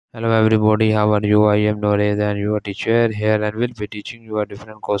Hello everybody, how are you? I am Norez and your teacher here and will be teaching you a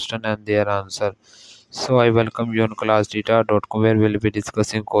different question and their answer. So I welcome you on classdata.com where we'll be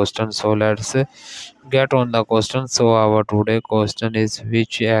discussing questions. So let's get on the question. So our today question is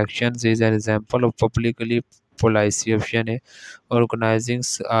which actions is an example of publicly policy option A organizing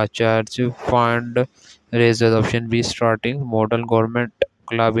a church fund raises option B starting model government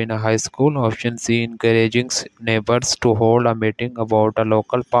club in a high school. Option C encouraging neighbors to hold a meeting about a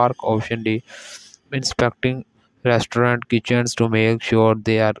local park. Option D inspecting restaurant kitchens to make sure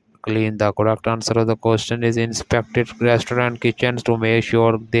they are clean. The correct answer of the question is inspected restaurant kitchens to make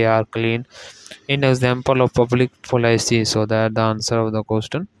sure they are clean in example of public policy. So that the answer of the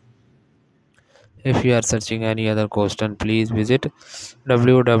question. If you are searching any other question, please visit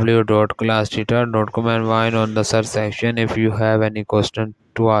www.classteacher.com and find on the search section. If you have any question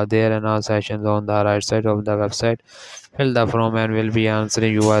to are there and all sessions on the right side of the website, fill the form and will be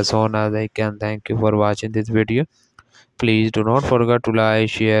answering you as soon as I can. Thank you for watching this video. Please do not forget to like,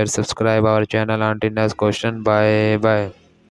 share, subscribe our channel until next question. Bye bye.